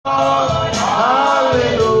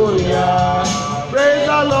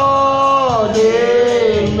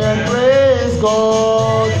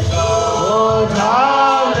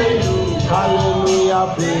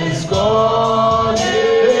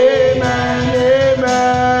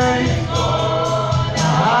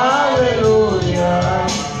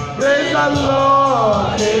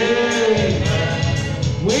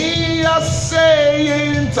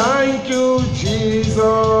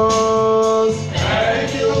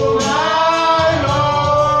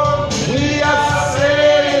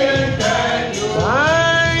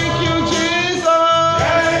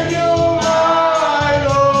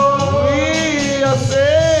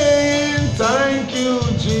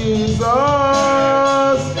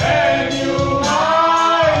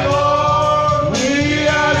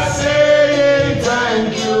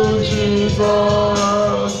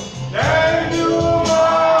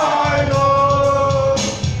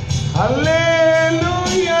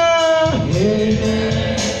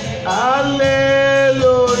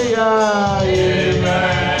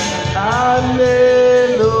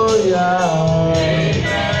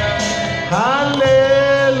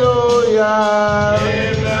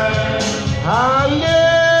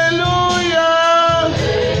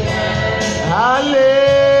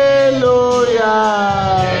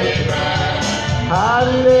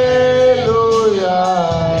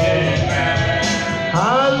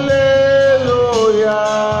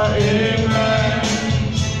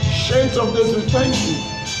of days, we thank you.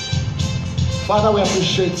 Father, we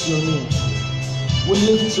appreciate your name. We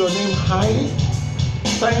lift your name high.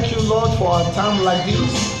 Thank you, Lord, for a time like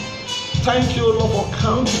this. Thank you, Lord, for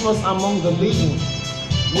counting us among the living.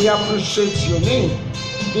 We appreciate your name.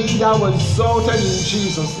 Be thou exalted in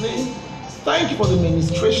Jesus' name. Thank you for the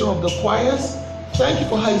ministration of the choirs. Thank you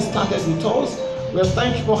for how you started with us. We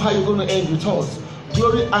thank you for how you're going to end with us.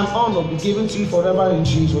 Glory and honor be given to you forever in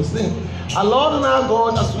Jesus' name. Our Lord and our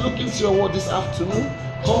God, as we look into your word this afternoon,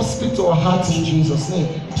 come speak to our hearts in Jesus' name.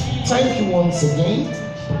 Thank you once again.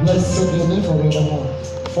 Blessed be your name forevermore.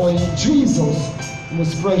 For in Jesus'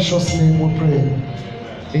 most precious name we pray.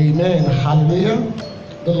 Amen. Hallelujah.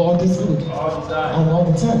 The Lord is good. And all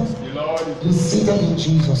the time. Be seated in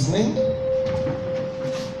Jesus' name.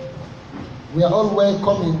 We are all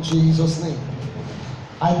welcome in Jesus' name.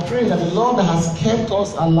 I pray that the Lord that has kept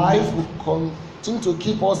us alive will continue to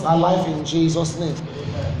keep us alive in Jesus' name.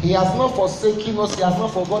 He has not forsaken us. He has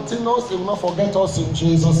not forgotten us. He will not forget us in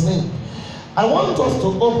Jesus' name. I want us to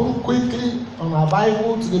open quickly on our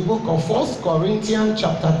Bible to the book of 1 Corinthians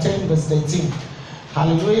chapter 10 verse 18.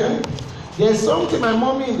 Hallelujah. There's something my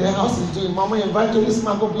mommy in the house is doing. Mama, evangelist,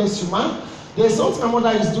 man, God bless you, man. There's something my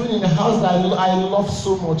mother is doing in the house that I love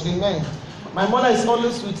so much. Amen. My mother is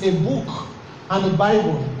always with a book and a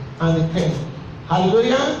Bible and a pen.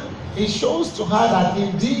 Hallelujah. It shows to her that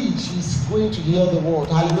indeed she's going to hear the word.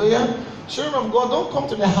 Hallelujah. Children of God, don't come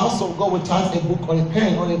to the house of God without a book or a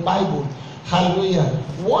pen or a Bible. Hallelujah.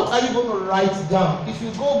 What are you going to write down? If you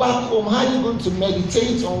go back home, how are you going to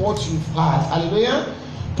meditate on what you've heard? Hallelujah.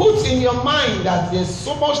 Put in your mind that there's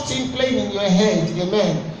so much thing playing in your head.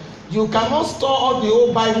 Amen. You cannot store all the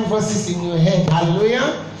old Bible verses in your head.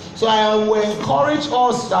 Hallelujah. So I will encourage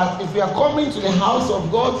us that if we are coming to the house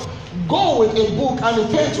of God, go with a book and a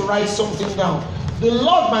pen to write something down. The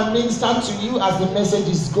Lord might minister to you as the message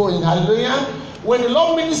is going. Hallelujah. When the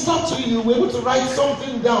Lord ministers to you, we're able to write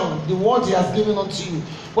something down, the word He has given unto you.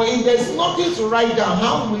 But if there's nothing to write down,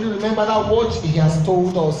 how will you remember that word He has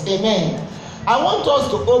told us? Amen. I want us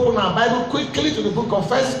to open our Bible quickly to the book of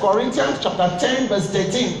 1 Corinthians chapter 10 verse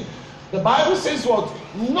 13. The Bible says what?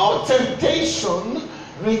 No temptation,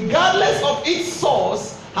 regardless of its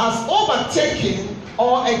source, has overtaken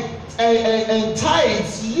or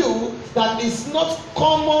entices you that is not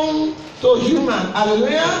common to human.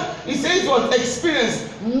 Hallelujah. It says what? Experience.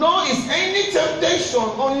 Nor is any temptation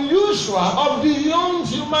unusual or beyond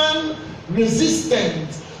human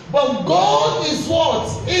resistance. But God is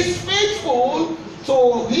what? Is faithful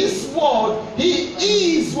to His word.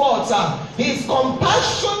 He is what? He is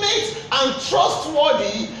compassionate and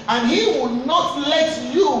trustworthy, and He will not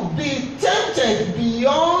let you be tempted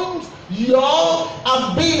beyond your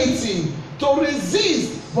ability to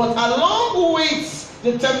resist. But along with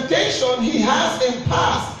the temptation, He has in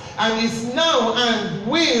past and is now and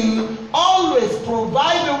will always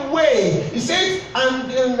provide a way. He says,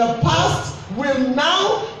 and in the past, will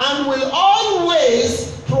now and will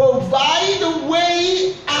always provide a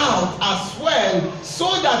way out as well,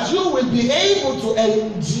 so that you will be able to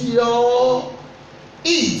endure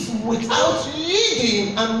it without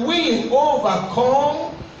yielding and willing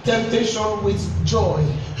overcome temptation with joy.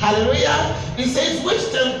 Hallelujah. He says,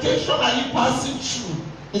 which temptation are you passing through?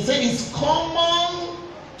 He says, it's common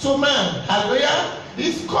to man. Hallelujah.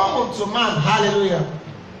 It's common to man. Hallelujah.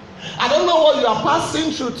 I don't know what you are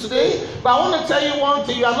passing through today, but I want to tell you one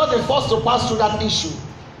thing. You are not the first to pass through that issue.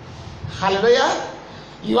 Hallelujah.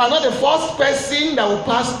 You are not the first person that will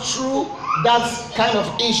pass through that kind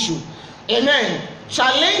of issue. Amen.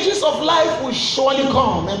 Challenges of life will surely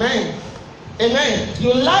come. Amen. Amen.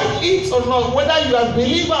 You like it or not, whether you are a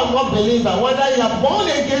believer or not believer, whether you are born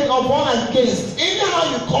again or born against,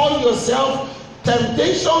 anyhow you call yourself,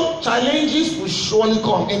 temptation, challenges will surely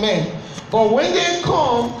come. Amen. But when they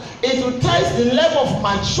come, it will test the level of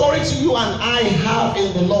maturity you and I have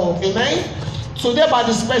in the Lord. Amen. Today, by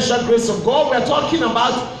the special grace of God, we are talking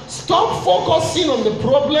about stop focusing on the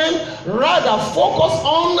problem, rather focus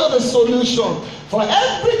on the solution. For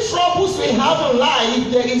every troubles we have in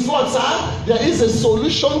life, there is what, sir? There is a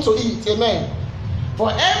solution to it. Amen.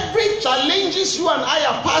 For every challenges you and I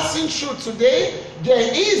are passing through today,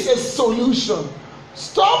 there is a solution.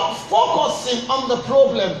 Stop focusing on the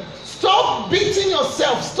problem. Stop beating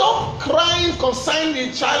yourself. Stop crying concerning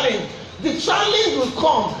the challenge. The challenge will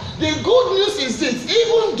come. The good news is this: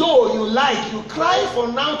 even though you cry for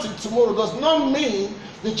now till tomorrow, does not mean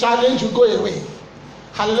the challenge will go away.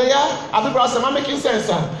 Hallelujah. Am I making sense,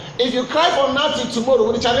 sir? If you cry for now till tomorrow,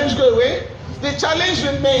 will the challenge go away? The challenge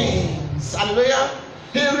remains. Hallelujah.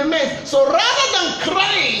 It remains. So rather than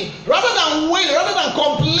crying, rather than wailing, rather than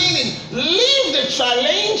complaining, leave the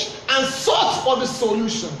challenge and and sought for the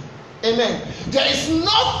solution. Amen. There is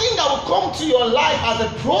nothing that will come to your life as a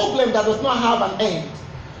problem that does not have an end.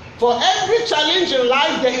 For every challenge in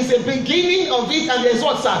life, there is a beginning of it and there is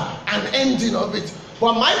what, sir? An ending of it.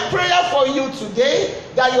 But my prayer for you today,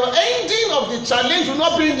 that your ending of the challenge will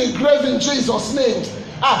not be in the grave in Jesus' name.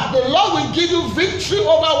 The Lord will give you victory over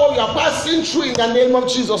what you are passing through in the name of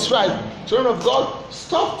Jesus Christ. Children of God,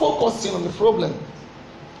 stop focusing on the problem.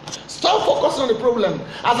 Stop focusing on the problem.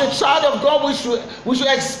 As a child of God, we should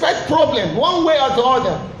expect problem one way or the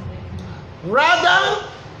other. Rather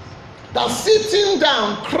than sitting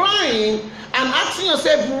down, crying, and asking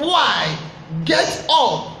yourself why, get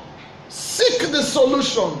up, seek the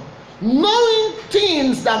solution, knowing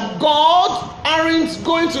things that God aren't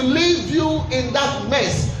going to leave you in that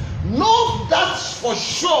mess. Know that for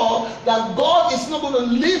sure that God is not going to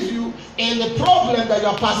leave you in the problem that you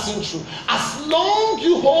are passing through. As long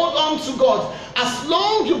you hold on to God, as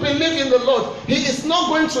long you believe in the Lord, He is not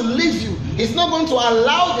going to leave you. He's not going to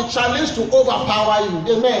allow the challenge to overpower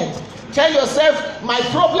you. Amen. Tell yourself, my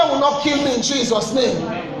problem will not kill me in Jesus' name.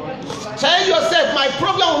 Tell yourself, my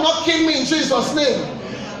problem will not kill me in Jesus' name.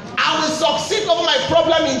 I will succeed over my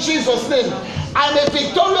problem in Jesus' name. I'm a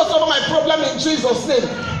victorious over my problem in Jesus' name.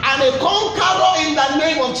 I'm a conqueror in the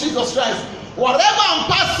name of Jesus Christ. Whatever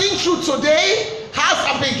I'm passing through today has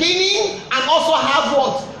a beginning and also have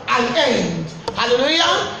what? An end. Hallelujah.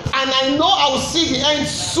 And I know I will see the end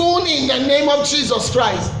soon in the name of Jesus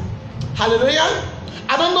Christ. Hallelujah.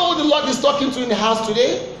 I don't know who the Lord is talking to in the house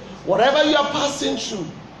today. Whatever you are passing through,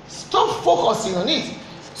 stop focusing on it.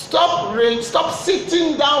 Stop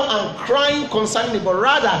sitting down and crying concerning it, but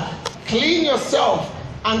rather clean yourself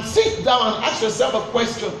and sit down and ask yourself a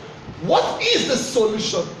question. What is the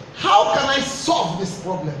solution? How can I solve this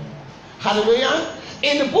problem? Hallelujah.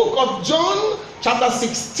 In the book of John, chapter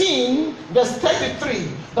 16, verse 33,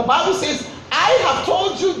 the Bible says, I have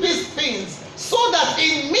told you these things so that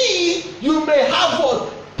in me you may have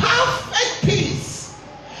what? Perfect peace.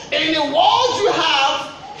 In the world you have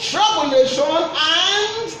tribulation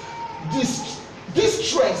and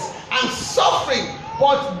distress and suffering,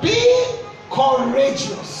 but be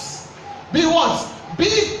courageous. Be what?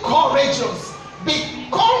 Be courageous. Be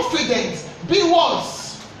confident. Be what?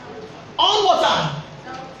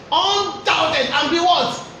 Undoubted. And be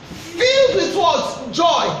what? Filled with what? Joy.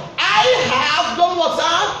 I have done what?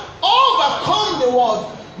 Overcome the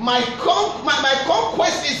world. My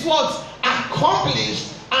conquest is what?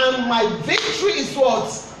 Accomplished. And my victory is what?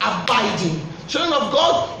 Abiding. Children of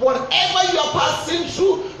God, whatever you are passing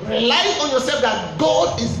through, rely on yourself that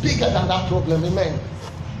God is bigger than that problem. Amen.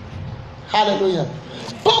 Hallelujah.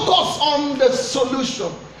 Focus on the solution.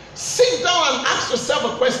 Sit down and ask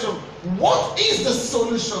yourself a question. What is the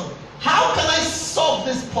solution? How can I solve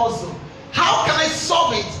this puzzle? How can I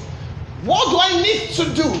solve it? What do I need to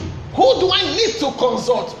do? Who do I need to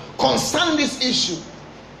consult concerning this issue?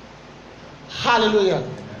 Hallelujah.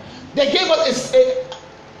 They gave us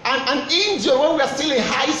an Indian when we were still in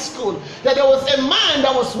high school, that there was a man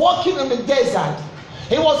that was walking in the desert.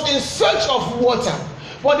 He was in search of water,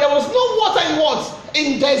 but there was no water in what?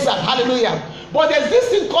 In desert. Hallelujah. But there's this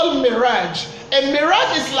thing called mirage. A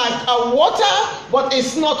mirage is like a water, but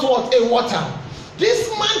it's not what? A water. This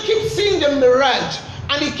man keeps seeing the mirage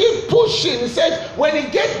and he kept pushing. He said when he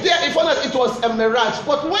get there, he found out it was a mirage.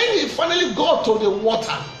 But when he finally got to the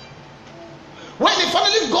water,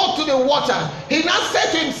 he now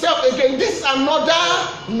said to himself again, this is another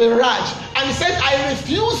mirage. And he said, I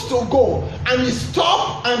refuse to go. And he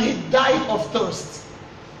stopped and he died of thirst.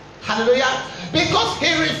 Hallelujah. Because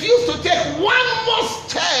he refused to take one more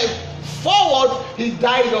step forward, he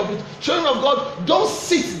died of it. Children of God, don't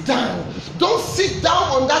sit down. Don't sit down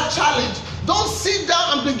on that challenge. Don't sit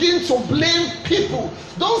down and begin to blame people.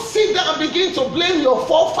 Don't sit down and begin to blame your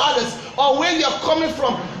forefathers or where you're coming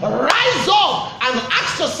from. Rise up and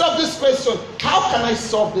ask yourself this question. How can I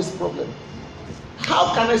solve this problem?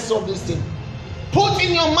 How can I solve this thing? Put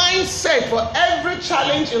in your mindset, for every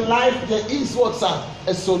challenge in life, there is what's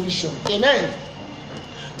a solution. Amen.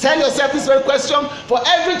 Tell yourself this very question. For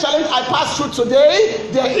every challenge I pass through today,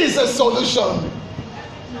 there is a solution.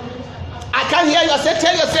 I can't hear you. I said,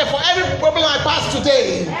 tell yourself, for every problem I pass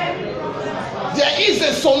today, there is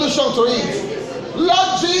a solution to it.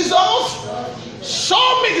 Lord Jesus,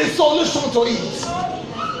 show me the solution to it.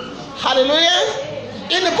 Hallelujah.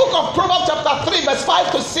 In the book of Proverbs chapter 3 verse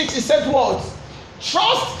 5 to 6, it said what?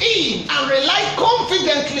 Trust Him and rely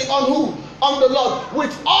confidently on who? On the Lord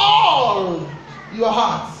with all your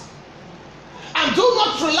heart. And do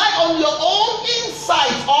not rely on your own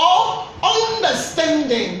insight or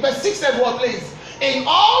understanding. Verse 6 said what, please? In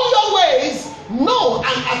all your ways, know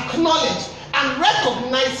and acknowledge and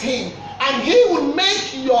recognize him, and he will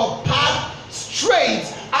make your path straight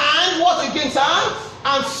and what again, sir?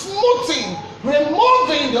 And smoothing,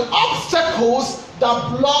 removing the obstacles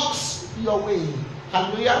that blocks your way.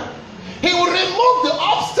 Hallelujah. He will remove the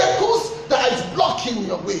obstacles that is blocking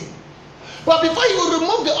your way. But before he will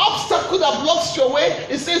remove the obstacle that blocks your way,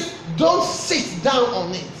 he says, don't sit down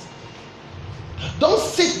on it. Don't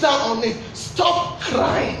sit down on it. Stop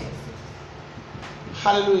crying.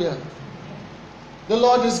 Hallelujah. The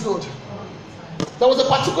Lord is good. There was a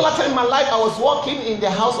particular time in my life I was working in the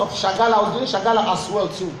house of Shagala. I was doing Shagala as well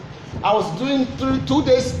too. I was doing 3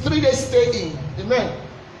 days staying. Amen.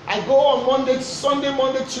 I go on Monday, Sunday,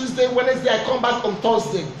 Monday, Tuesday, Wednesday. I come back on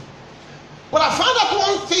Thursday. But I found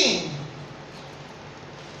out one thing.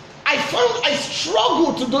 I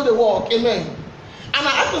struggled to do the work. Amen. And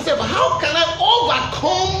I asked myself, how can I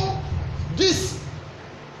overcome this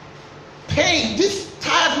pain, this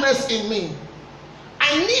tiredness in me?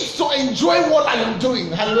 I need to enjoy what I am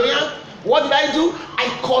doing. Hallelujah. What did I do? I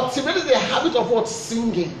cultivated the habit of what?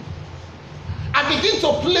 Singing. I begin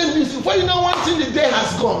to play music. Before you know one thing, the day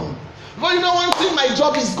has gone. Before you know one thing, my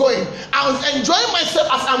job is going. I was enjoying myself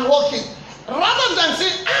as I'm working. Rather than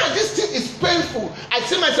saying, this thing is painful, I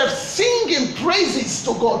see myself singing praises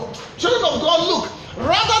to God. Children of God, look,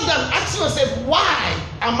 rather than asking yourself, why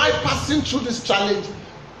am I passing through this challenge?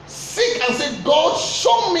 Seek and say, God,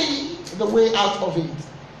 show me the way out of it.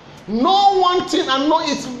 Know one thing and know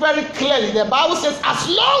it very clearly. The Bible says, as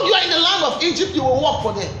long you are in the land of Egypt, you will work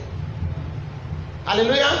for them.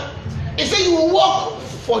 Hallelujah. It says you will work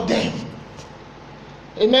for them.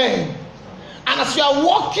 Amen. And as you are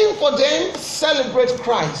working for them, celebrate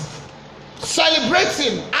Christ. Celebrate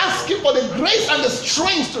him. Ask him for the grace and the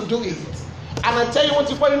strength to do it. And I tell you what,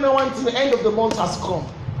 before you know one thing, the end of the month has come.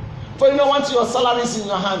 Before you know one thing, your salary is in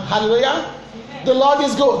your hand. Hallelujah. The Lord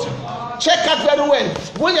is good. Check out very well.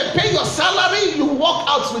 When you pay your salary, you walk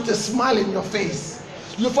out with a smile in your face.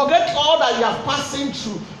 You forget all that you are passing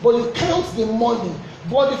through, but you count the money.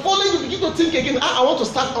 But the following, you begin to think again, I want to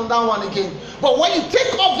start on that one again. But when you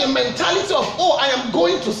take off the mentality of, I am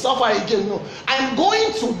going to suffer again. No, I am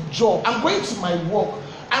going to job. I'm going to my work.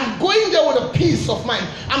 I'm going there with a peace of mind.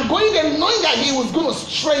 I'm going there knowing that he was going to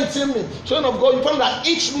strengthen me. Children of God, you find that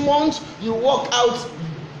each month you walk out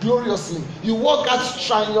gloriously. You walk out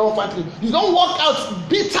triumphantly. You don't walk out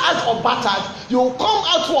bittered or battered. You come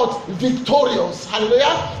out what? Victorious.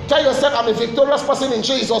 Hallelujah. Tell yourself, I'm a victorious person in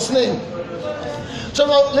Jesus' name.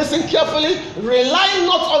 Children, listen carefully. Rely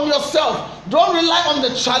not on yourself. Don't rely on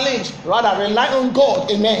the challenge. Rather, rely on God.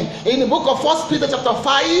 Amen. In the book of 1 Peter chapter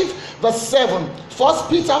 5, verse 7. 1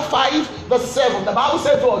 Peter 5, verse 7. The Bible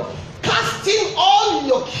says what? Casting all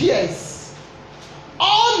your cares,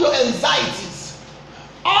 all your anxieties,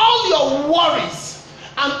 all your worries,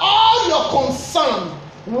 and all your concern,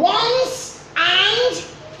 once and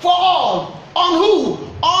for all. On who?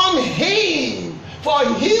 On him. For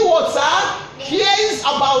he cares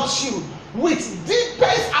about you with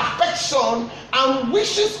deepest affection and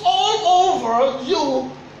wishes all over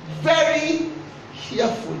you very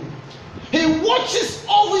carefully. He watches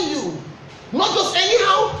over you, not just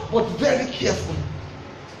anyhow, but very carefully.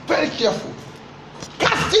 Very careful.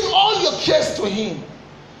 Casting all your cares to him.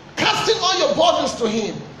 Casting all your burdens to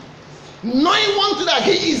him. Knowing one thing, that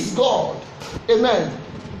he is God. Amen.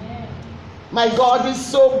 My God is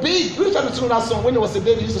so big. We used to sing that song when it was a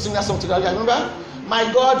baby. We used to sing that song together. Remember?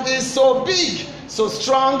 My God is so big, so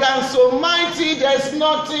strong and so mighty. There's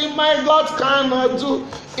nothing my God cannot do.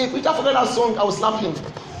 If we just forget that song, I will slap him.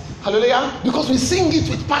 Hallelujah. Because we sing it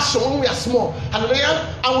with passion when we are small.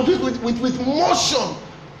 Hallelujah. And we do it with motion.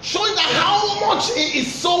 Showing that how much he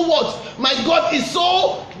is so what? My God is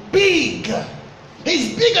so big.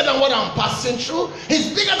 He's bigger than what I'm passing through.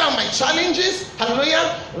 He's bigger than my challenges.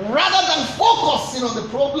 Hallelujah. Rather than focusing on the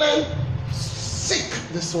problem, seek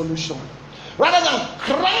the solution. Rather than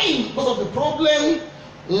crying because of the problem,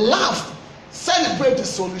 laugh. Celebrate the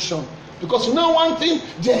solution. Because you know one thing?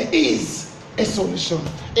 There is a solution.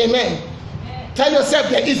 Amen. Tell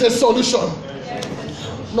yourself there is a solution.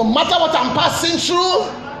 No matter what I'm passing through,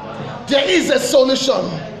 there is a solution.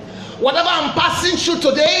 Whatever I'm passing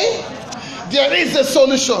through today, there is a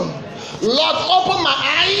solution. Lord, open my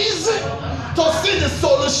eyes to see the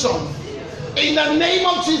solution. In the name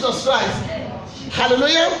of Jesus Christ.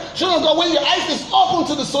 Hallelujah. Children of God, when your eyes is open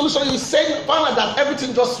to the solution, you find out that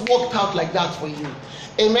everything just worked out like that for you.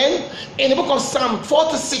 Amen. In the book of Psalm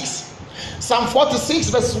 46, Psalm 46,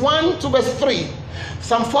 verse 1 to verse 3.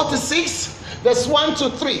 Psalm 46, verse 1 to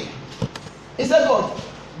 3. He said,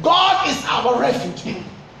 God is our refuge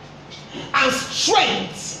and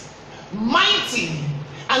strength, mighty,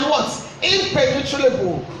 and what?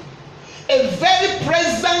 Impenetrable. A very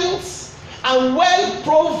present and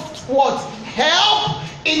well-proved what? Help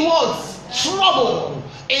in what? Trouble.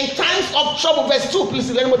 In times of trouble. Verse 2, please,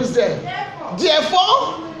 if anybody's there.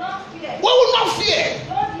 Therefore, we will not fear.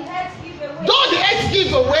 Though the earth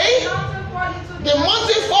give away, the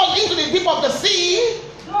mountains fall into the deep of the sea.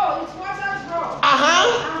 Though its waters roar,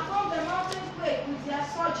 and from the mountains quake with their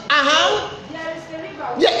surging.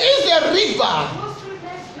 There is a river. Whose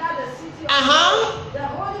streams flood the city of the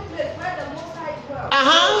holy place where the Most High dwells.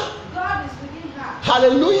 God is within her.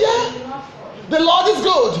 Hallelujah. The Lord is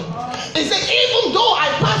good. He said, even though I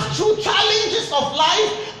pass through challenges of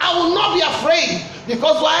life, I will not be afraid.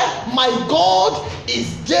 Because why? My God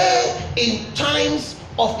is there in times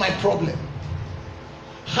of my problem.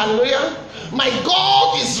 Hallelujah. My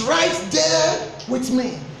God is right there with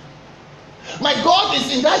me. My God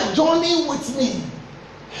is in that journey with me.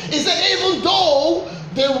 He said, even though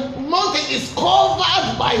the mountain is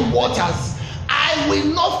covered by waters, I will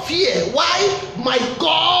not fear. Why? My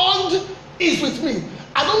God is with me.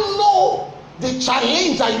 I don't know the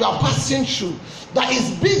challenge that you are passing through that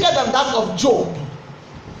is bigger than that of Job.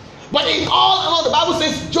 But in all, the Bible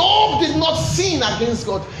says Job did not sin against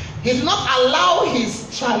God. He did not allow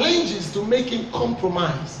his challenges to make him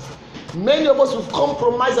compromise. Many of us will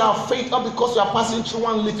compromise our faith not because we are passing through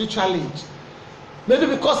one little challenge. Maybe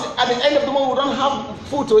because at the end of the month we don't have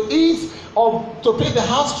food to eat or to pay the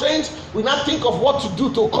house rent. We now think of what to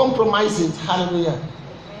do to compromise it. Hallelujah.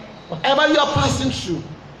 Whatever you are passing through,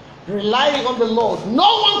 relying on the Lord,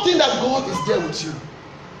 know one thing, that God is there with you.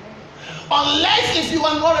 Unless if you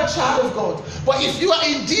are not a child of God. But if you are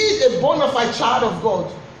indeed a bona fide child of God,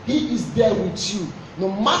 He is there with you. No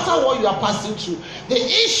matter what you are passing through. The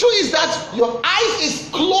issue is that your eyes is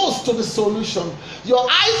close to the solution. Your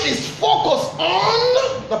eyes is focused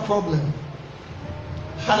on the problem.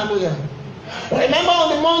 Hallelujah. Remember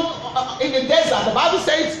on the mount in the desert, the Bible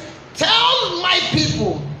says, tell my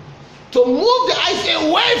people to move the eyes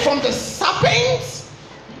away from the serpent,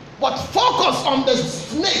 but focus on the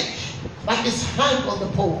snake that is hanged on the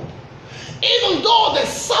pole. Even though the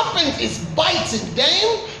serpent is biting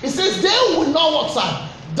them, it says they will not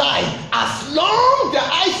die as long the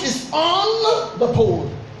eyes is on the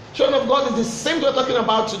pole. Children of God, is the same we're talking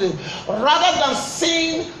about today. Rather than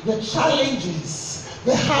seeing the challenges,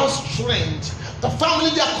 the house trend, the family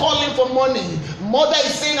they are calling for money, mother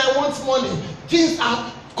is saying I want money, things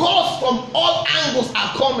are calls from all angles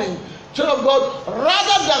are coming. Children of God,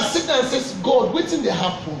 rather than sit and say, God, wait till they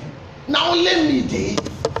happen. Now let me dey.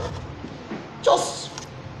 Just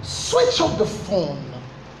switch off the phone.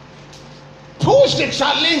 Push the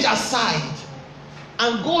challenge aside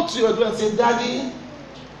and go to your door and say, Daddy,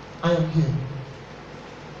 I am here.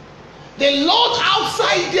 The Lord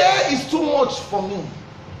outside there is too much for me.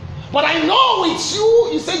 But I know with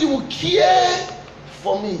you said you will care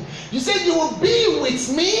for me. You said you will be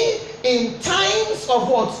with me in times of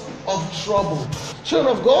what? Of trouble.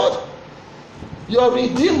 Children of God, your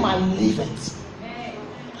Redeemer liveth.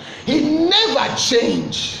 He never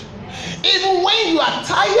changed. Even when you are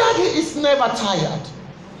tired, He is never tired.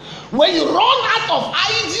 When you run out of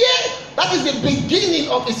idea, that is the beginning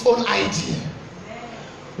of His own idea.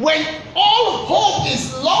 When all hope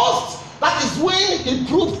is lost, that is when He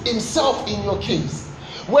proved Himself in your case.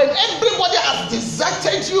 When everybody has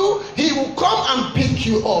deserted you, He will come and pick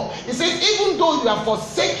you up. He says, even though you are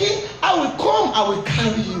forsaken, I will come, I will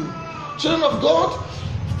carry you. Children of God,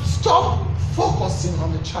 stop focusing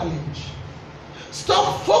on the challenge.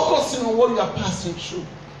 Stop focusing on what you are passing through.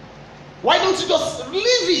 Why don't you just leave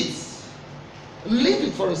it? Leave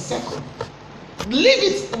it for a second. Leave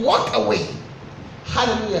it, walk away.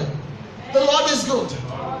 Hallelujah. The Lord is good.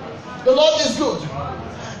 The Lord is good.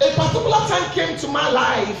 A particular time came to my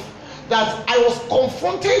life that I was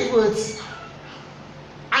confronted with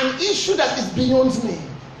an issue that is beyond me.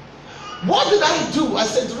 What did I do? I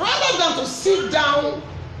said, rather than to sit down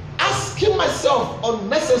asking myself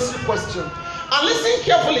unnecessary questions, and listen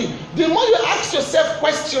carefully, the more you ask yourself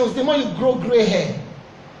questions, the more you grow gray hair.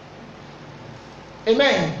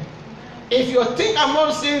 Amen. If you think I'm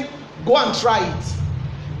not saying, go and try it.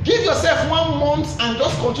 Give yourself 1 month and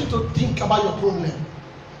just continue to think about your problem.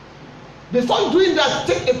 Before you doing that,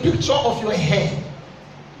 take a picture of your hair.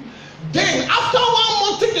 Then after 1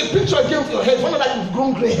 month, take a picture again of your hair. Find out that you've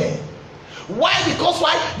grown gray hair. Why? Because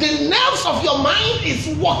why? The nerves of your mind is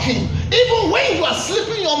working. Even when you are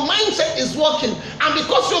sleeping, your mindset is working. And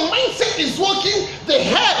because your mindset is working, the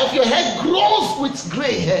hair of your head grows with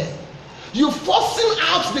gray hair. You're forcing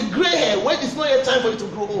out the gray hair when it's not yet time for you to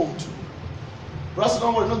grow old. Brothers,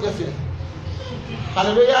 don't worry, don't get fear.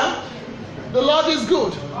 Hallelujah. The Lord is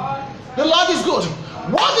good. The Lord is good.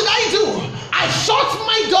 What did I do? I shut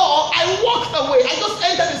my door. I walked away. I just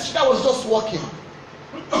entered the street. I was just walking.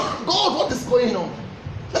 God, what is going on?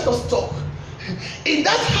 Let us talk. In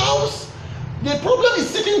that house, the problem is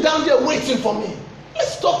sitting down there waiting for me.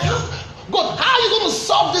 Let's talk. God, how are you going to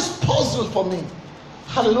solve this puzzle for me?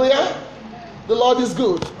 Hallelujah. The Lord is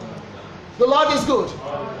good. The Lord is good.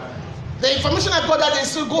 The information I got that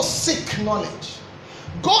is to go seek knowledge.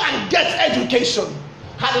 Go and get education.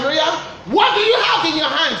 Hallelujah. What do you have in your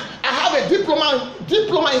hand? I have a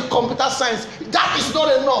diploma in computer science. That is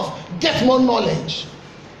not enough. Get more knowledge.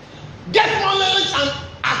 Get more knowledge and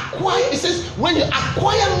acquire. It says when you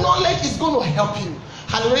acquire knowledge, it's going to help you.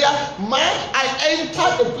 Hallelujah. I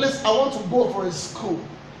entered a place I want to go for a school.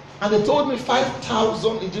 And they told me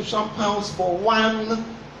 5,000 Egyptian pounds for one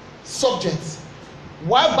subject.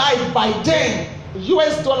 Whereby by then, the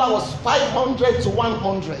US dollar was 500 to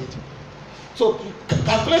 100. So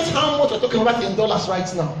calculate how much we're talking about in dollars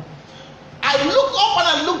right now. I looked up and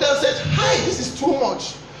I looked and said, hi, this is too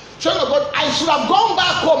much. Children of God, I should have gone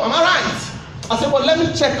back home. Am I right? I said, well, let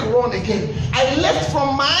me check around again. I left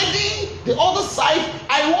from Mahdi, the other side.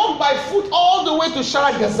 I walked by foot all the way to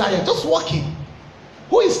Shara Gazaya, just walking.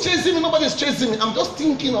 Who is chasing me? Nobody is chasing me. I'm just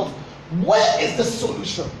thinking of where is the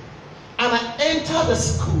solution? And I entered the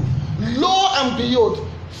school. Lo and behold,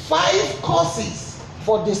 5 courses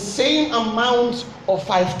for the same amount of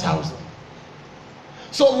 5,000.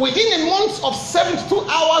 So within a month of 72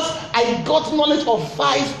 hours, I got knowledge of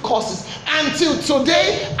 5 courses. Until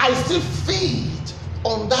today, I still feed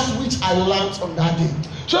on that which I learned on that day.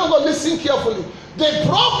 Children, listen carefully. The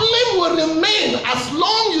problem will remain as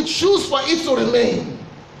long you choose for it to remain.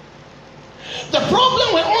 The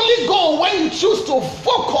problem will only go when you choose to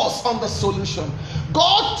focus on the solution.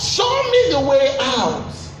 God, show me the way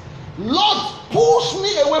out. Lord, push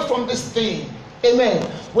me away from this thing. Amen.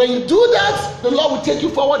 When you do that, the Lord will take you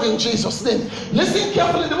forward in Jesus' name. Listen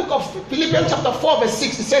carefully. The book of Philippians chapter 4 verse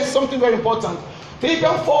 6. It says something very important.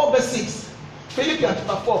 Philippians 4 verse 6. Philippians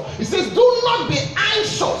chapter 4. It says, do not be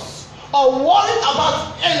anxious or worried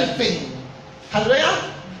about anything.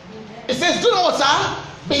 Hallelujah. It says, do not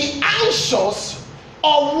be anxious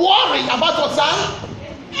or worried about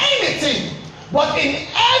anything. But in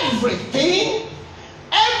everything,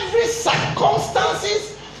 every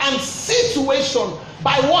circumstances and situation,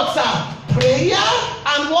 by what? Prayer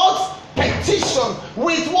and what? Petition.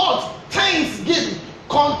 With what? Thanksgiving.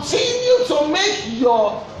 Continue to make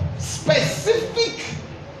your specific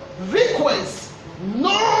requests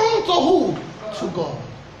known to who? To God.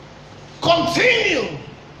 Continue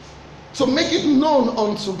to make it known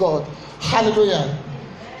unto God. Hallelujah.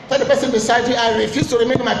 Tell the person beside you, I refuse to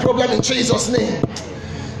remain my problem in Jesus' name.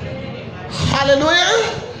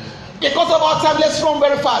 Hallelujah. Because of our time, let's run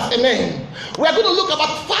very fast. Amen. We are going to look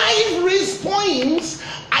about 5 reasons points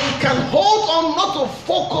I can hold on not to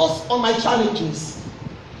focus on my challenges.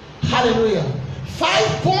 Hallelujah.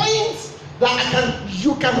 5 points that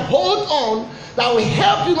you can hold on that will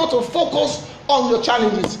help you not to focus on your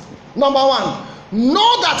challenges. Number 1,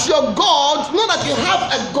 know that your God, know that you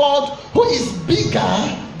have a God who is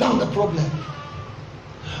bigger than the problem.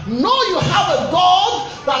 Know you have a God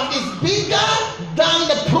that is bigger than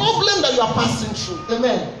the problem that you are passing through.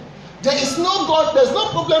 Amen. There is no God, there's no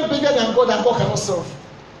problem bigger than God that God cannot solve.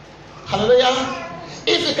 Hallelujah.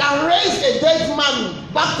 If he can raise a dead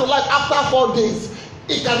man back to life after 4 days,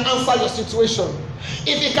 he can answer your situation.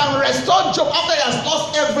 If he can restore Job after he has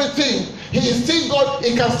lost everything, he is still God,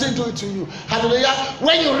 he can still do it to you. Hallelujah.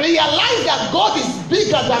 When you realize that God is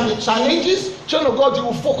bigger than the challenges, children of God, you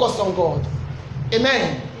will focus on God.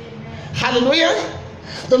 Amen. Hallelujah.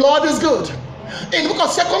 The Lord is good. In the book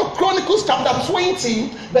of 2 Chronicles chapter 20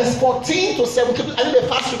 verse 14 to 17. I need a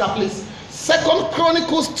fast reader, please. 2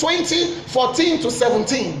 Chronicles 20 14 to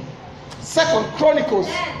 17. 2 Chronicles.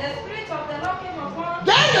 Then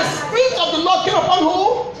the Spirit of the Lord came upon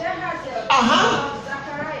who? Jehaziel,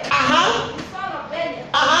 Zachariah. The son of Beniel.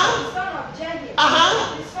 The son of Jehiel.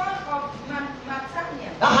 The son of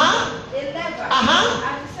Mattaniel. A Levite.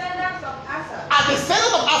 And descendants of Asa. A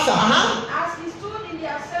descendant of Asa. As he stood in the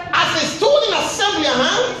assembly. As he stood in assembly,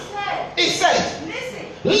 He said,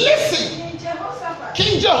 Listen.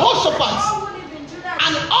 King Jehoshaphat. All who live in Judah.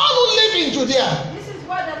 And all who live in Judea. This is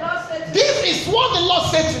what the Lord said to you. This is what the Lord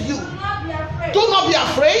said to you. Do not be afraid. Do not be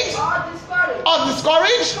afraid or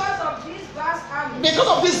discouraged because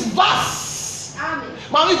of this vast army.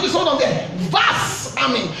 Mommy, please hold on there. Vast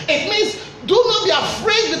army. It means do not be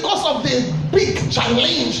afraid because of the big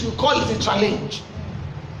challenge. You call it a challenge.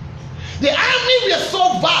 The army were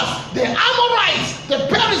so vast. The Amorites, the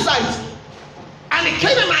Perizzites, And the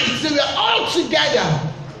Canaanites, they were all together.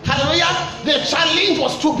 Hallelujah. The challenge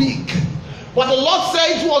was too big. But the Lord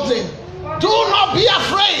said towards him, do not be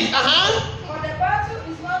afraid.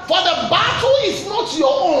 For the battle is not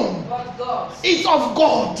your own. It's of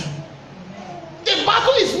God. The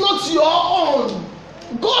battle is not your own.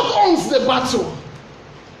 God owns the battle.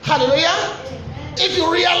 Hallelujah. If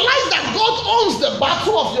you realize that God owns the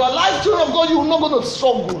battle of your life, children of God, you're not going to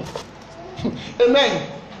struggle.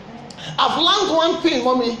 Amen. I've learned one thing,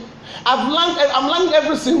 mommy. I'm learning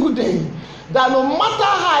every single day that no matter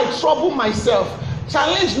how I trouble myself,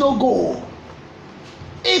 challenge no go.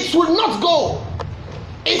 It will not go.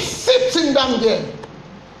 It's sitting down there.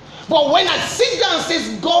 But when I sit down and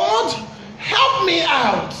say, God, help me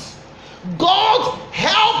out. God,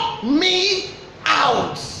 help me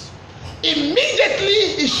out.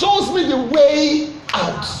 Immediately, it shows me the way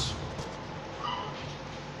out.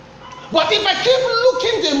 But if I keep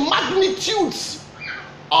looking the magnitudes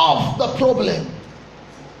of the problem,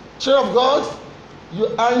 child of God, you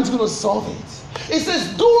aren't going to solve it. It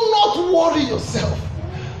says, do not worry yourself.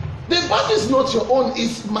 The battle is not your own,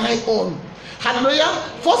 it's my own. Hallelujah.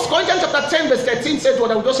 1 Corinthians chapter 10 verse 13 says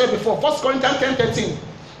what I just said before. 1 Corinthians 10 13.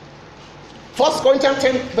 1 Corinthians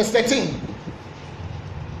 10 verse 13.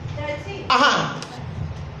 13.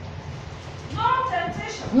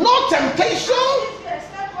 No temptation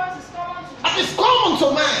that is common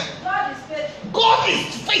to man. God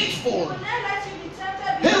is faithful.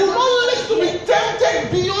 He will not let you be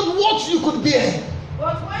tempted beyond what you could bear.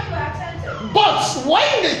 But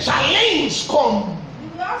when the challenge comes,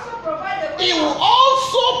 He will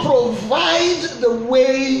also provide the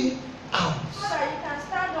way out. So that you can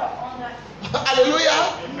stand up on that. Hallelujah.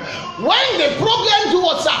 When the problem do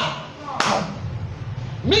what's up?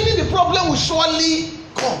 Meaning the problem will surely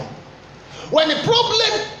come. When the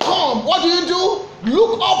problem comes, what do?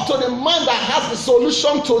 Look up to the man that has the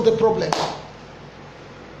solution to the problem.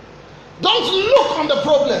 Don't look on the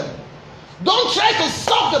problem. Don't try to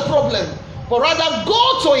solve the problem. But rather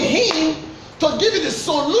go to him to give you the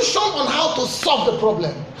solution on how to solve the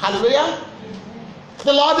problem. Hallelujah.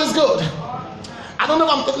 The Lord is good. I don't know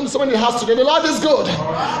if I'm talking to someone in the house today. The Lord is good.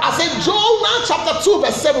 I said Jonah chapter 2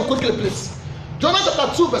 verse 7 quickly please. Jonah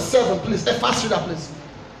chapter 2 verse 7 please. A fast reader please.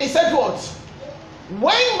 He said what?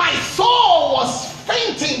 When my soul was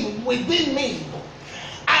fainting within me,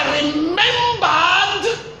 I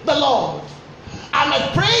remembered the Lord. And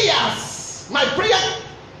my prayer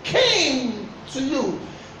came to you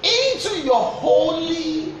into your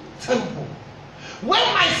holy temple. When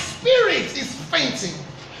my spirit is fainting,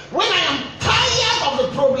 when I am tired of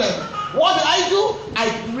the problem, what do? I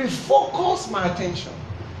refocus my attention.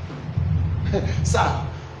 Sir,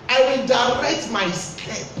 I redirect my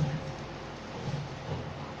step.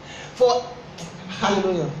 For,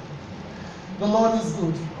 hallelujah, the Lord is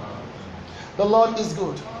good. The Lord is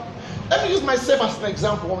good. Let me use myself as an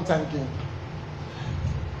example one time again.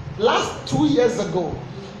 Last 2 years ago,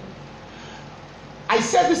 I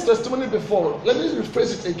said this testimony before. Let me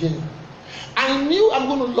rephrase it again. I knew I'm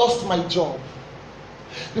going to lose my job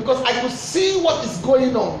because I could see what is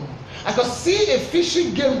going on. I could see a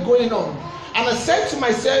fishing game going on. And I said to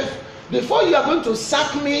myself, before you are going to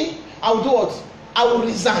sack me, I will do what? I will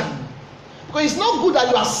resign. Because it's not good that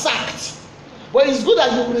you are sacked, but it's good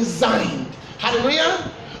that you resigned.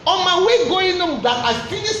 Hallelujah. On my way going home, that I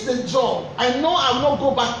finished the job, I know I will not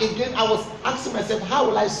go back again. I was asking myself, how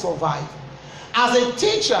will I survive? As a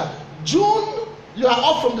teacher, June, you are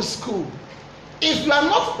off from the school. If you are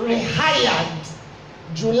not rehired,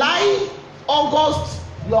 July, August,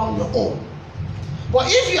 you are on your own. But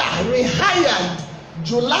if you are rehired,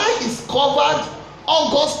 July is covered,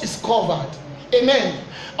 August is covered. Amen.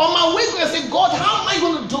 On my way, I say, God, how am I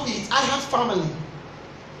going to do it? I have family.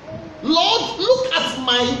 Lord, look at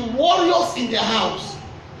my warriors in their house.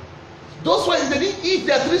 Those ones, they didn't eat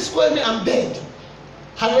their 3 square meals, I'm dead.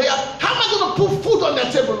 Hallelujah. How am I going to put food on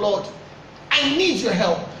their table, Lord? I need your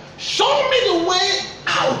help. Show me the way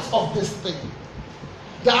out of this thing.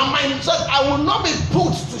 That I will not be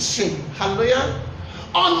put to shame. Hallelujah.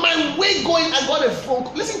 On my way going, I got a phone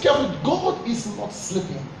call. Listen carefully. God is not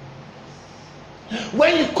sleeping.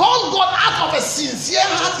 When you call God out of a sincere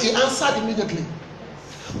heart, He answered immediately.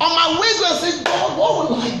 On my way going, I said, God, what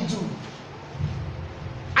will I do?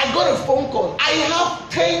 I got a phone call. I have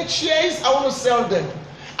 10 chairs. I want to sell them.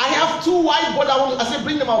 I have 2 whiteboards. I said,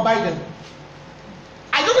 bring them. I'll buy them.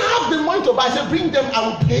 I don't have the money to buy. I said, bring them. I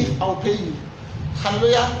will pay you.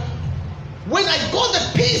 Hallelujah. When I got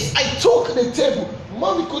the piece, I took the table.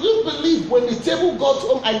 Mommy, could you believe when the table got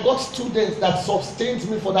home, I got students that sustained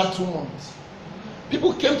me for that 2 months.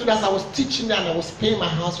 People came to us. I was teaching them and I was paying my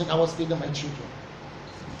house rent. I was feeding my children.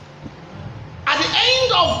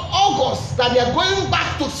 of August that they are going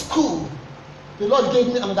back to school, the Lord gave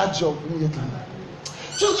me another job immediately.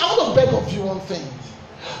 So I want to beg of you one thing.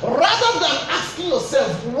 Rather than asking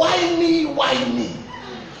yourself, why me, why me?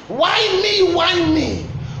 Why me, why me?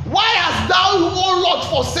 Why hast thou, O Lord,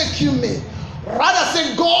 forsaken me? Rather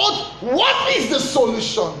say, God, what is the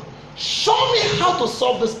solution? Show me how to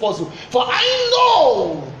solve this puzzle. For I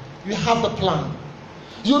know you have the plan.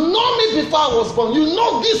 You know me before I was born. You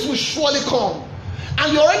know this will surely come.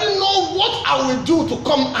 And you already know what I will do to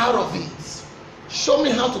come out of it. Show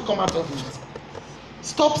me how to come out of it.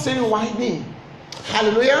 Stop saying, why me?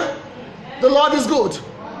 Hallelujah. The Lord is good.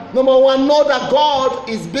 Number one, know that God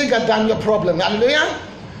is bigger than your problem. Hallelujah.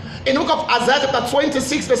 In the book of Isaiah chapter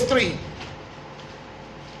 26 verse 3.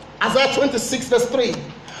 Isaiah 26 verse 3.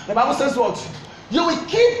 The Bible says what? You will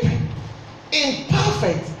keep in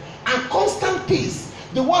perfect and constant peace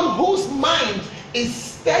the one whose mind is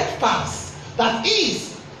steadfast, that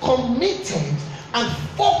is committed and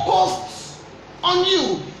focused on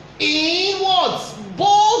you in what?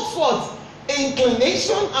 Both what?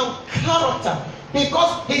 Inclination and character,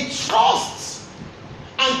 because he trusts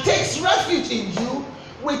and takes refuge in you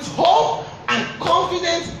with hope and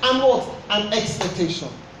confidence and what? And expectation.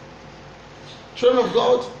 Children of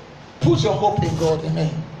God, put your hope in God.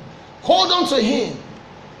 Amen. Hold on to him,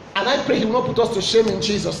 and I pray he will not put us to shame in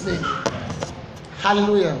Jesus' name.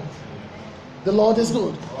 Hallelujah. The Lord is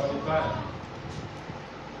good.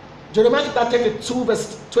 Jeremiah chapter 32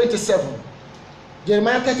 verse 27.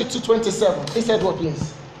 Jeremiah 32, 27. He said what,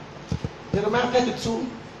 please? Jeremiah 32,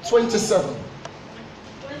 27.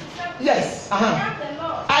 Yes.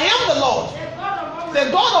 I am the Lord,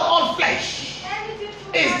 the God of all flesh.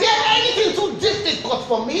 Is there anything too difficult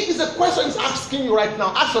for me? Is the question he's asking you right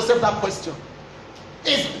now. Ask yourself that question.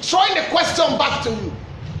 He's throwing the question back to you.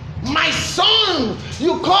 My son,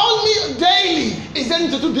 you call me daily. Is there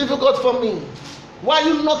anything too difficult for me? Why are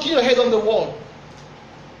you knocking your head on the wall?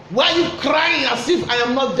 Why are you crying as if I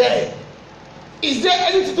am not there? Is there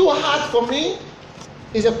anything too hard for me?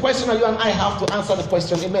 Is a question that you and I have to answer the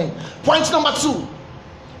question. Amen. Point number two.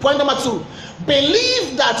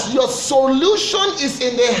 Believe that your solution is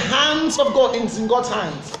in the hands of God. It's in God's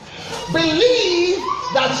hands. Believe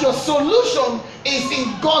that your solution is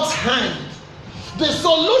in God's hand. The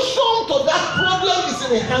solution to that problem is in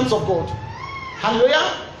the hands of God.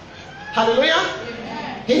 Hallelujah. Hallelujah.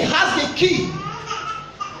 Amen. He has the key.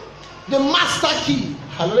 The master key.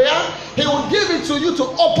 Hallelujah. He will give it to you to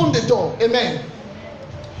open the door. Amen.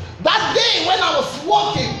 That day when I was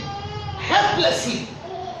walking helplessly,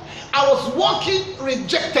 I was walking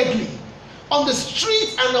rejectedly on the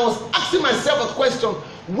street, and I was asking myself a question: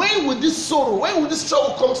 when will this sorrow, when will this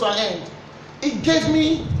trouble come to an end? He gave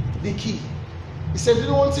me the key. He said, you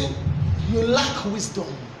know one thing? You lack wisdom.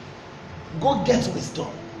 Go get wisdom.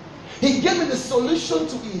 He gave me the solution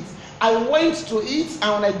to it. I went to it,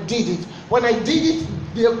 and when I did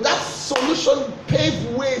it, that solution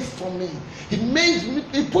paved way for me.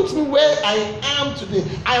 He put me where I am today.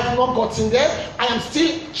 I have not gotten there. I am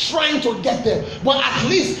still trying to get there. But at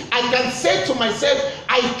least I can say to myself,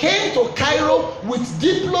 I came to Cairo with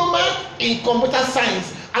diploma in computer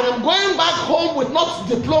science, and I'm going back home with not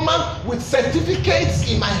diploma, with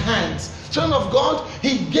certificates in my hands. Children of God,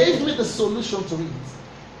 he gave me the solution to it.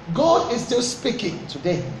 God is still speaking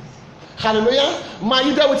today. Hallelujah. Are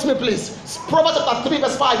you there with me, please? Proverbs chapter 3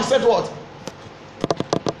 verse 5. He said what?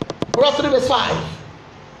 Proverbs 3 verse 5.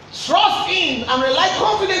 Trust in and rely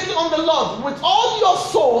confidently on the Lord with all your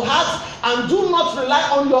soul, heart, and do not rely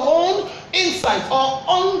on your own insight or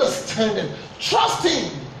understanding. Trust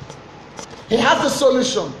him. He has the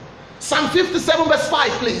solution. Psalm 57 verse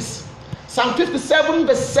 5, please. Psalm 57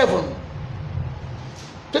 verse 7.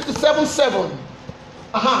 57 7.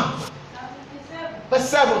 Verse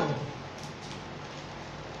 7.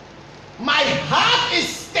 My heart is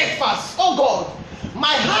steadfast, oh God.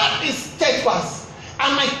 My heart is steadfast,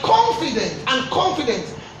 and my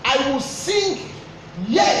confident, I will sing.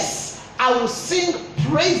 Yes, I will sing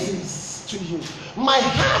praises to you. My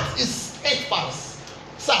heart is steadfast.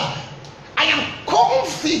 Sir, I am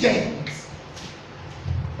confident.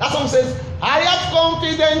 That song says, I have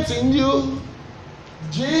confidence in you,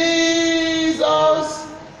 Jesus.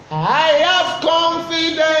 I have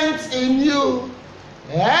confidence in you.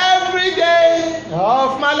 Every day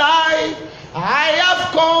of my life, I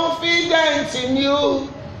have confidence in you,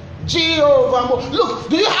 Jehovah. Look,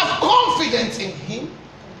 do you have confidence in him?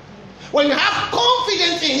 When you have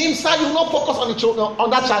confidence in him, sir, you will not focus on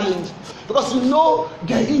that challenge, because you know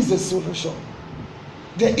there is a solution.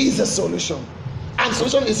 There is a solution, and the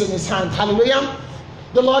solution is in his hand. Hallelujah.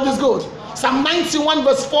 The Lord is good. Psalm 91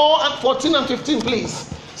 verse 4 and 14 and 15,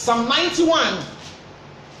 please. Psalm 91,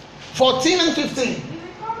 14 and 15.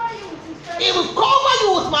 He will cover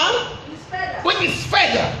you with man, with his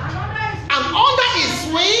feather, and under his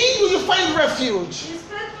wing will you find refuge.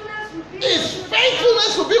 His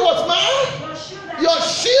faithfulness will be what, man? Your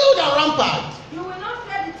shield and rampart. You will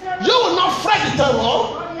not fret the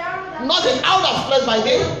terror, not an out of flesh by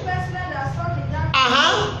day.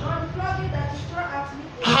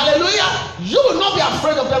 Hallelujah. You will not be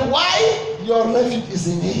afraid of them. Why? Your refuge is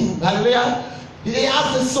in him. Hallelujah. He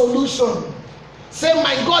has the solution. Say,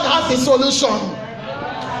 my God has the solution.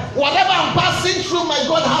 Whatever I'm passing through, my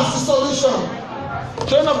God has the solution.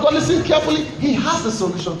 Children of God, listen carefully. He has the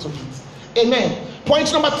solution to it. Amen.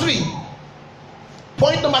 Point number 3.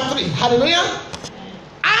 Point number 3. Hallelujah.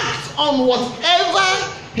 Act on whatever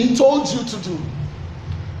he told you to do.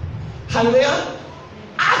 Hallelujah.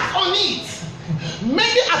 Act on it.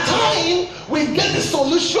 Maybe at time we get the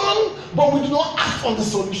solution, but we do not act on the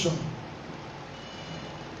solution.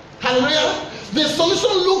 Hallelujah. The solution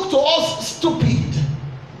looked to us stupid.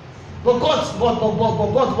 But God,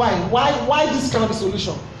 why this kind of a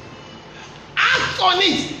solution? Act on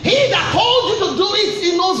it. He that told you to do it,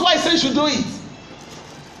 he knows why he says you should do it.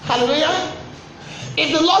 Hallelujah.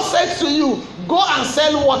 If the Lord says to you, go and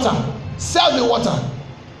sell water, sell the water,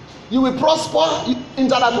 you will prosper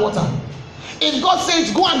into that water. If God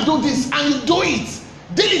says go and do this and you do it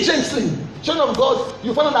diligently, children of God,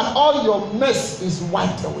 you find out that all your mess is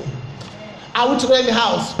wiped away. Are we together in the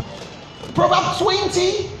house? Proverbs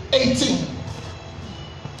 20:18.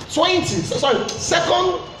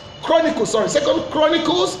 2 Chronicles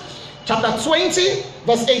chapter 20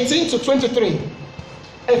 verse 18 to 23.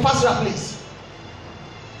 Hey, pastor, please.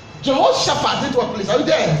 Jehoshaphat did what, please? Are you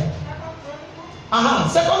there? 2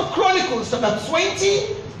 Chronicles chapter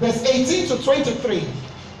 20 verse 18 to 23. 2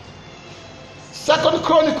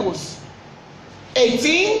 Chronicles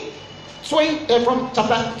 18 20, from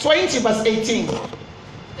chapter 20 verse 18.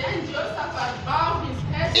 Then Jehoshaphat bowed his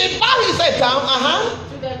head. He bowed his head down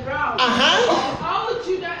to the ground. And all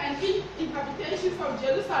Judah and the inhabitants of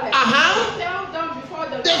Jerusalem fell down before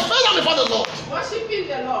the Lord. They fell down before the Lord. Worshiping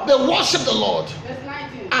the Lord. They worshiped the Lord. Verse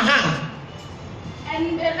 19.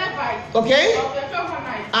 And the Levites of the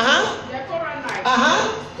Koranites,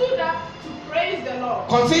 stood up to praise the Lord.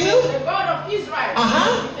 Continue. The God of Israel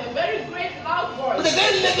with a very great loud voice. With a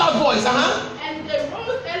very loud voice. And they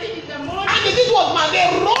rose early in the morning. And they did what, man? They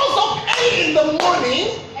rose up early in the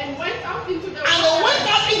morning. And went out into the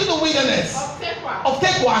wilderness of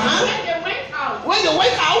Tekoa. When they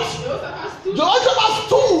went out, Jehoshaphat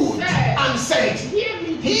stood and said, Hear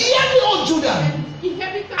me, O Judah,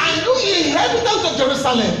 and you inhabitants of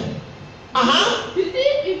Jerusalem.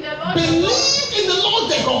 Believe in the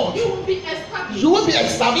Lord their God. You will be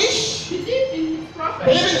established. Believe in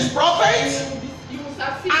his prophets.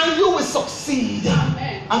 And you will succeed.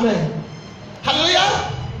 Amen.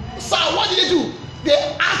 Hallelujah. So what did they do?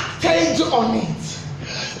 They acted on it.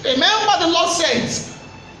 Remember, the Lord says,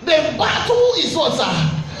 the battle is what,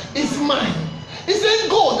 is mine. He said,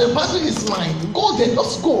 go, the battle is mine. Go there,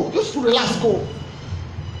 just go. Just relax, go.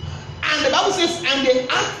 And the Bible says, and they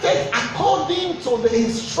acted according to the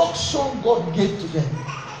instruction God gave to them.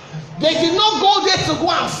 They did not go there to go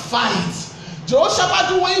and fight.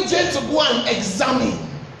 Jehoshaphat went there to go and examine.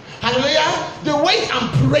 Hallelujah. They went and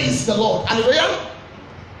praised the Lord. Hallelujah.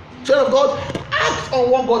 Child of God, act on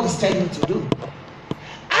what God is telling you to do.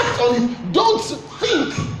 Act on it. Don't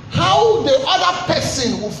think how the other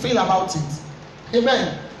person will feel about it.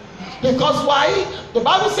 Amen. Because why? The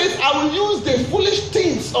Bible says, I will use the foolish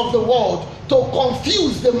things of the world to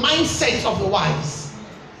confuse the mindset of the wise.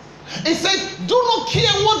 It says, do not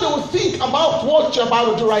care what they will think about what you're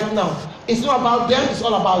about to do right now. It's not about them, it's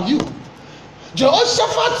all about you.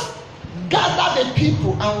 Jehoshaphat gathered the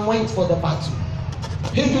people and went for the battle.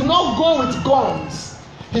 He did not go with guns.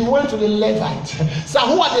 He went to the Levites. So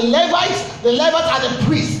who are the Levites? The Levites are the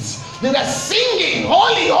priests. They were singing,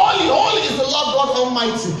 holy, holy, holy is the Lord God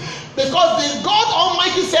Almighty. Because the God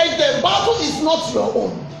Almighty said the battle is not your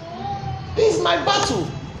own. This is my battle.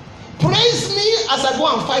 Praise me as I go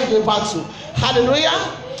and fight the battle. Hallelujah.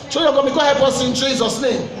 So you're going to go help us in Jesus'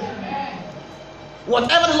 name.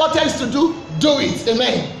 Whatever the Lord tells you to do, do it.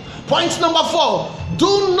 Amen. Point number 4.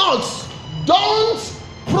 Don't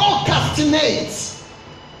procrastinate.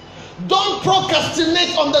 Don't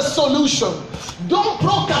procrastinate on the solution. Don't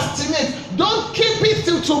procrastinate. Don't keep it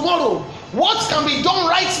till tomorrow. What can be done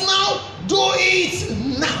right now, do it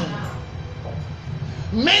now.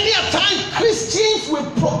 Many a time Christians will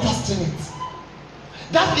procrastinate.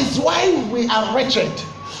 That is why we are wretched.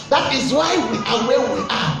 That is why we are where we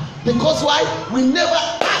are. Because why? We never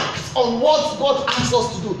act on what God asks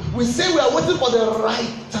us to do. We say we are waiting for the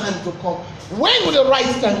right time to come. When will the right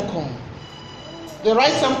time come? The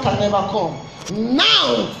right time can never come.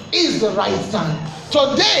 Now is the right time.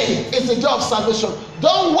 Today is the day of salvation.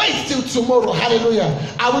 Don't wait till tomorrow. Hallelujah.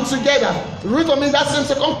 Are we together? Read for me that same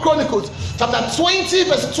 2 Chronicles chapter 20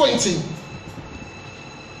 verse 20.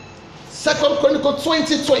 2 Chronicles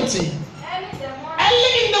 20:20.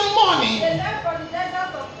 Early in the morning. They left for the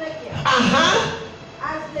desert of Tekoa.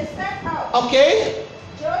 As they set out. Okay.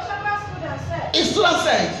 Jehoshaphat stood and said. He stood and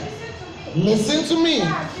said. Listen to me.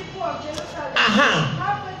 People of Jerusalem.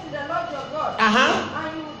 Have faith in the Lord your God.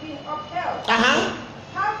 And you will be upheld.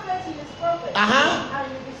 Have faith in his prophet. And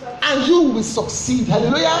you will be succeed. And you will succeed.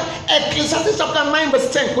 Hallelujah. Ecclesiastes chapter 9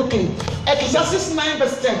 verse 10 quickly. Ecclesiastes 9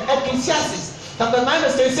 verse 10. Ecclesiastes chapter 9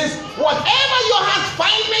 verse 10 says, whatever your heart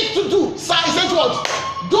finds to do, sir, he said what?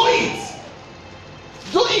 Do it.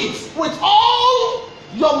 Do it with all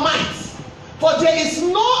your might. For there is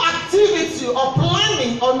no activity or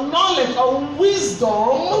planning or knowledge or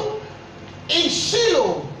wisdom in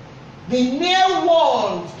Shiloh, the near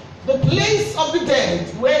world, the place of the dead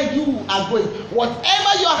where you are going.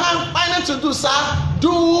 Whatever your hand finds to do, sir,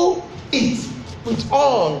 do it with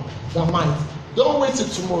all the might. Don't wait till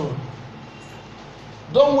tomorrow.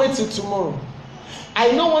 Don't wait till tomorrow.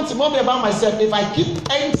 I know one thing about myself. If I keep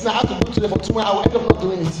anything I have to do today for tomorrow, I will end up not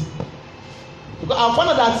doing it. Because I found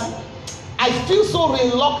out that I feel so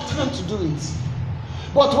reluctant to do it.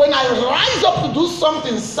 But when I rise up to do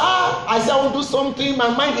something, sir, I say I will do something, my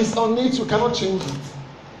mind is on it, you cannot change it.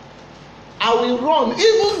 I will run.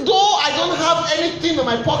 Even though I don't have anything in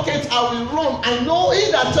my pocket, I will run. I know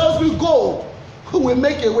he that tells me go, who will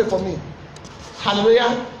make a way for me.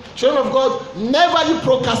 Hallelujah. Children of God, never you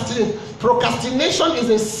procrastinate. Procrastination is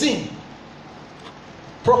a sin.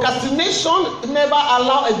 Procrastination never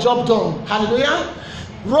allow a job done. Hallelujah.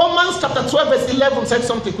 Romans chapter 12 verse 11 said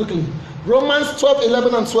something quickly. Romans 12,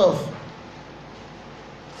 11 and 12.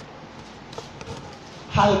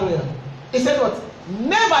 Hallelujah. He said what?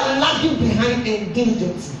 Never lagging behind in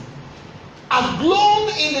diligence. Aglown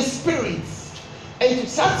in the spirit.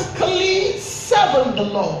 Enthusiastically serving the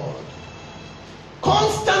Lord.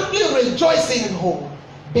 Constantly rejoicing in hope.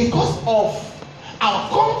 Because of our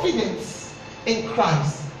confidence in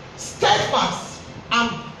Christ. Steadfast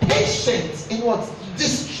and patient in what?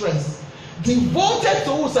 Distress. Devoted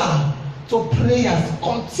to us to prayers.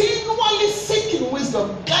 Continually seeking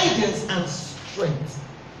wisdom, guidance and strength.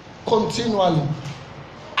 Continually.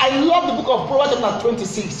 I love the book of Proverbs chapter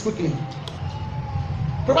 26 quickly.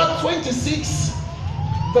 Proverbs 26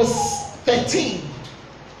 verse 13.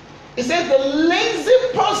 It says the lazy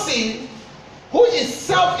person who is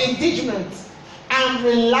self-indignant and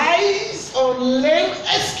relies on lame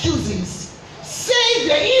excuses say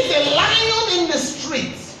there is a lion in the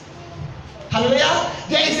street. Hallelujah.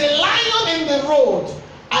 There is a lion in the road.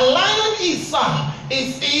 A lion is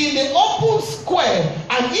in the open square,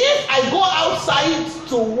 and if I go outside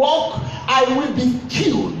to walk, I will be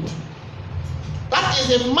killed. That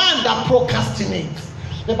is a man that procrastinates.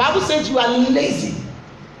 The Bible says you are lazy.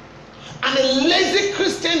 And a lazy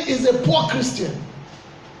Christian is a poor Christian.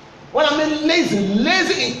 When I mean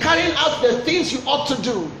lazy in carrying out the things you ought to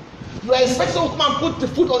do. You are expecting someone to come and put the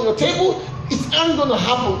food on your table, it's not going to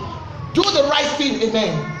happen. Do the right thing,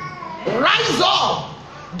 amen. Rise up.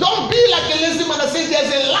 Don't be like a lazy man that says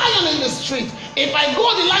there's a lion in the street. If I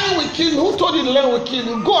go, the lion will kill you. Who told you the lion will kill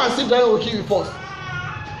you? Go and see if the lion will kill you first.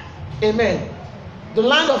 Amen. The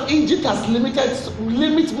land of Egypt has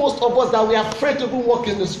limit most of us that we are afraid to even walk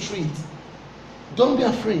in the street. Don't be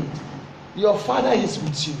afraid. Your Father is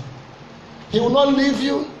with you. He will not leave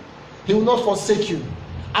you. He will not forsake you.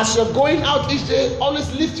 As you're going out each day,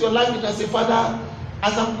 always lift your life and say, Father,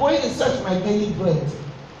 as I'm going in search of my daily bread,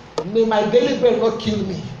 may my daily bread not kill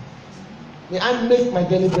me. May I make my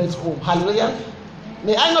daily bread home. Hallelujah.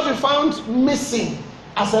 May I not be found missing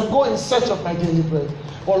as I go in search of my daily bread.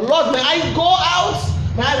 But Lord, may I go out,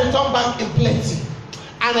 may I return back in plenty.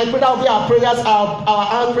 And I pray that will be our prayers,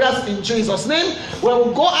 our prayers in Jesus' name. When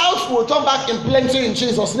we go out, we will turn back in plenty in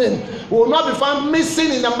Jesus' name. We will not be found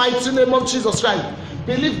missing in the mighty name of Jesus Christ.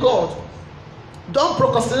 Believe God. Don't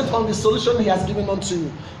procrastinate on the solution He has given unto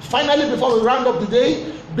you. Finally, before we round up the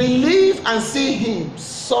day, believe and see Him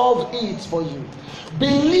solve it for you.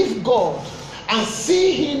 Believe God and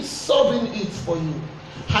see Him solving it for you.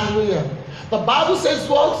 Hallelujah. The Bible says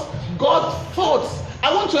what? God fought.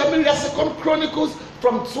 I want to help me read 2 Chronicles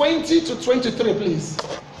from 20 to 23, please.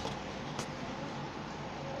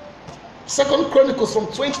 2 Chronicles from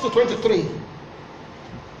 20 to 23.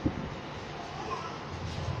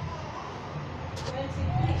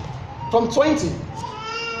 23. From 20.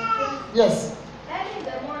 Yes. Early in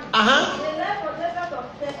the morning, Uh-huh. they left for the desert of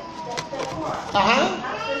Tekoa. Uh-huh.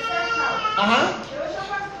 As they set out, Uh-huh.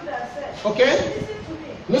 Jehoshaphat stood and said, Okay. Listen to me.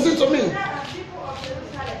 Listen to me. Judah and people of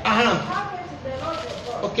Jerusalem. Uh-huh. Have faith in the Lord your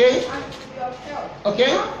God. Okay. And to be upheld.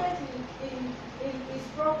 Okay. Have faith in his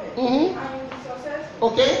prophet. Mhm. And you will be successful.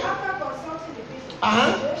 Okay. After consulting the people,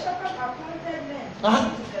 Uh-huh. Jehoshaphat appointed men to Uh-huh.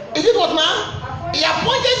 sing to the Lord. Is it what now? He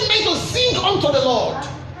appointed men to sing unto the Lord And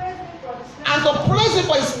to praise him for the and to praise him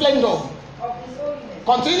for his splendor splendor. of his holiness.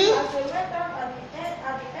 Continue. As they went down at the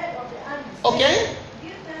end of the army, Okay. saying,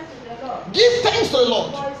 Give thanks to the Lord. Give thanks to the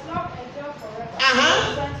Lord. For his love endures forever. Uh-huh.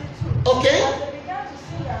 22. Okay. As they began to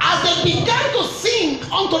sing, As they began to sing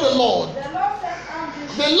unto the Lord, the Lord set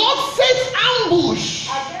ambush the Lord set ambush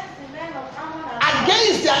against the men of Ammon and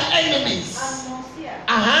against their enemies. Mosiah,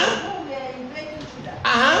 Uh-huh. who were invading Judah,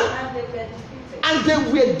 Uh-huh. and they were defeated. And they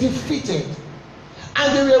were defeated. And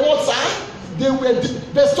they were what, sir? They were,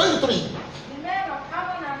 verse 23. The men of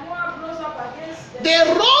Ammon and Moab rose up against them They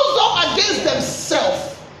rose up against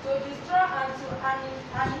themselves. to destroy and to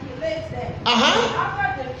annihilate them. Uh-huh.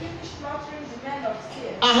 After they finished slaughtering the men of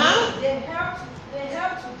Seir, Uh-huh. they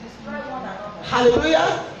helped to destroy one another. Hallelujah.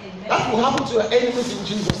 Amen. That will happen to your enemies in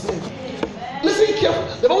Jesus' name. Amen. Listen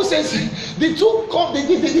carefully. The Bible says the two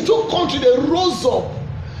countries, they rose up.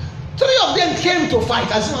 3 of them came to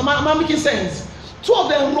fight. Am I making sense? 2 of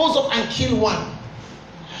them rose up and killed one.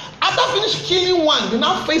 After finished killing one, they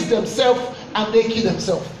now face themselves and they kill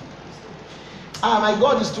themselves. Ah, my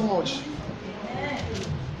God is too much.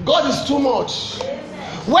 God is too much.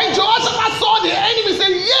 When Jehoshaphat saw the enemy,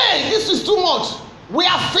 said, "Yeah, this is too much. We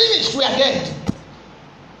are finished. We are dead."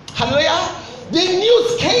 Hallelujah. The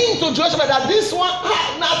news came to Jehoshaphat that this one,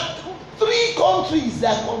 now 3 countries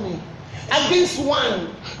that are coming against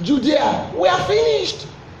one, Judea. We are finished.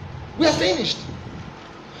 We are finished.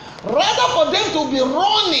 Rather for them to be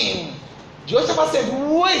running, Jehoshaphat said,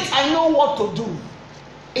 "Wait, I know what to do.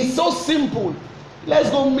 It's so simple. Let's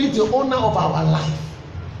go meet the owner of our life."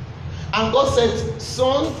 And God said,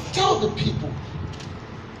 "Son, tell the people.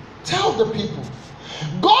 Tell the people."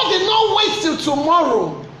 God did not wait till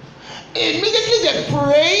tomorrow. Immediately they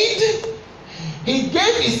prayed. He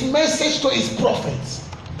gave his message to his prophets.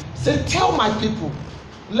 He said, "Tell my people,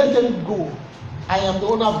 let them go. I am the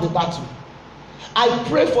owner of the battle." I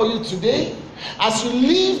pray for you today as you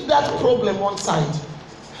leave that problem one side,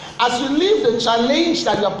 as you leave the challenge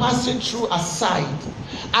that you are passing through aside,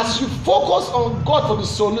 as you focus on God for the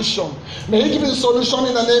solution. May He give you the solution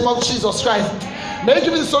in the name of Jesus Christ. May He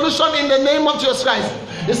give you the solution in the name of Jesus Christ.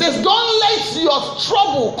 He says, don't let your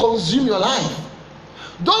trouble consume your life.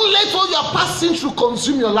 Don't let what you are passing through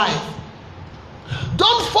consume your life.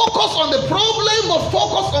 Don't focus on the problem, but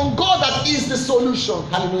focus on God that is the solution.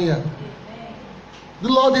 Hallelujah. The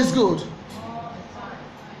Lord is good.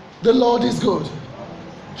 The Lord is good.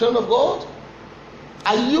 Children of God,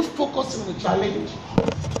 are you focusing on the challenge?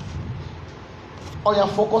 Or you are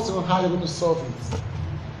focusing on how you're going to solve it?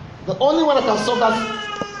 The only one that can solve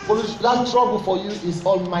that trouble for you is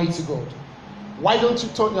Almighty God. Why don't you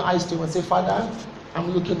turn your eyes to Him and say, "Father,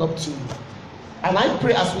 I'm looking up to you." And I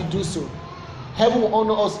pray as we do so, heaven will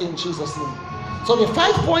honor us in Jesus' name. So the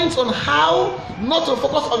 5 points on how not to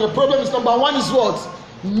focus on your problem is: number 1 is what?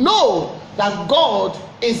 Know that God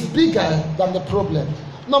is bigger than the problem.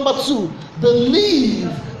 Number 2, believe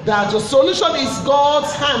that the solution is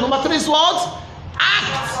God's hand. Number 3 is what?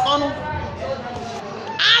 Act on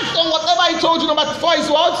whatever He told you. Number 4 is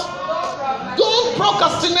what? Don't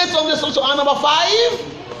procrastinate on the solution. And number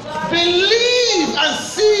 5, believe and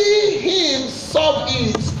see Him solve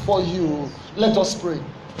it for you. Let us pray.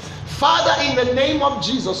 Father, in the name of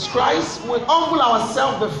Jesus Christ, we humble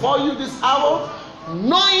ourselves before you this hour,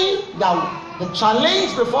 knowing that the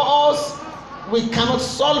challenge before us, we cannot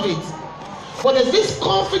solve it. But there's this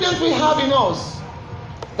confidence we have in us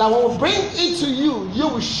that when we bring it to you, you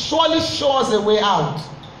will surely show us a way out.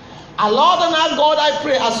 Our Lord and our God, I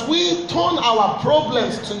pray, as we turn our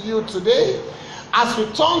problems to you today, as we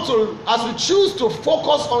choose to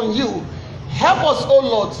focus on you, help us, oh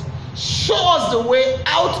Lord. Show us the way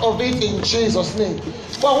out of it in Jesus' name.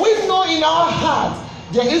 For we know in our heart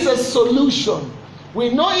there is a solution. We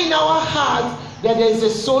know in our heart that there is a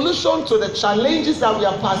solution to the challenges that we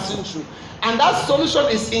are passing through. And that solution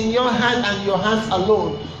is in your hand and your hands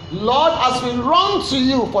alone. Lord, as we run to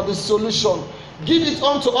you for the solution, give it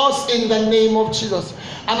unto us in the name of Jesus.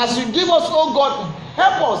 And as you give us, oh God,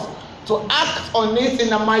 help us to act on it in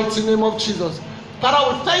the mighty name of Jesus.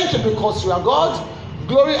 Father, we thank you because you are God.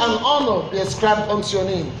 Glory and honor be ascribed unto your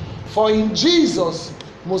name. For in Jesus'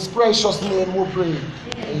 most precious name we pray.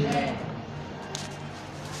 Amen.